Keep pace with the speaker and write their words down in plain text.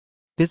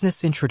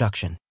Business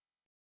Introduction.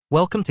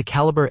 Welcome to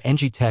Calibre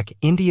Engi Tech,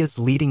 India's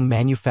leading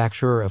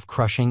manufacturer of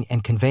crushing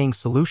and conveying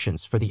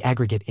solutions for the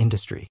aggregate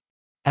industry.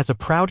 As a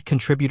proud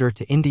contributor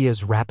to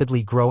India's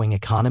rapidly growing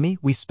economy,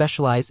 we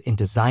specialize in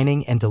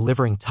designing and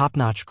delivering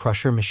top-notch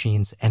crusher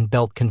machines and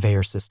belt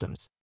conveyor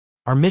systems.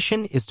 Our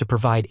mission is to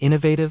provide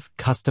innovative,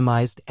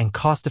 customized, and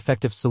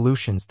cost-effective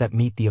solutions that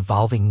meet the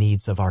evolving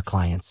needs of our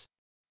clients.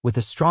 With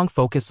a strong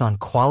focus on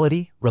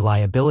quality,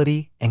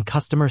 reliability, and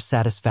customer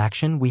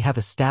satisfaction, we have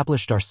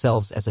established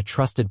ourselves as a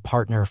trusted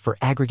partner for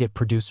aggregate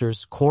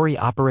producers, quarry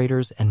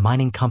operators, and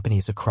mining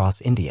companies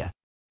across India.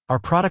 Our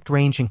product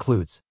range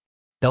includes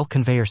belt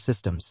conveyor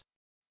systems,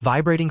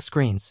 vibrating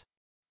screens,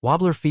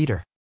 wobbler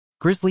feeder,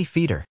 grizzly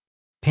feeder,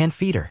 pan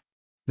feeder,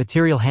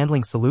 material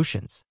handling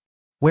solutions,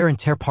 wear and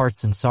tear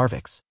parts and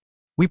Sarvix.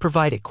 We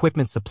provide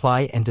equipment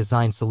supply and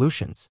design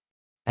solutions.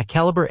 At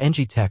Calibre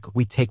Engi Tech,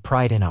 we take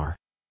pride in our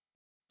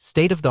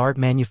state-of-the-art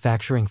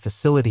manufacturing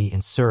facility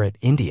in Surat,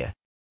 India,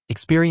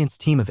 experienced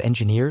team of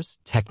engineers,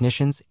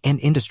 technicians, and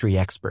industry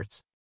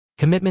experts,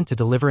 commitment to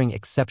delivering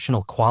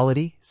exceptional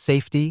quality,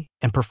 safety,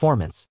 and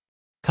performance,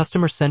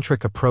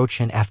 customer-centric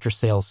approach and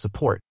after-sales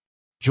support.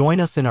 Join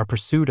us in our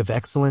pursuit of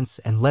excellence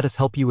and let us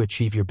help you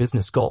achieve your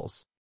business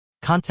goals.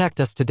 Contact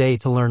us today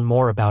to learn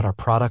more about our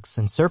products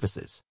and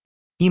services.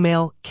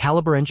 Email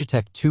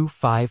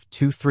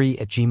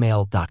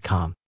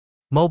calibreengitech2523@gmail.com.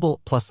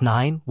 Mobile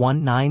 +9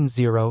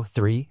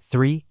 1903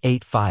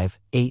 385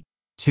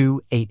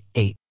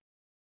 8288.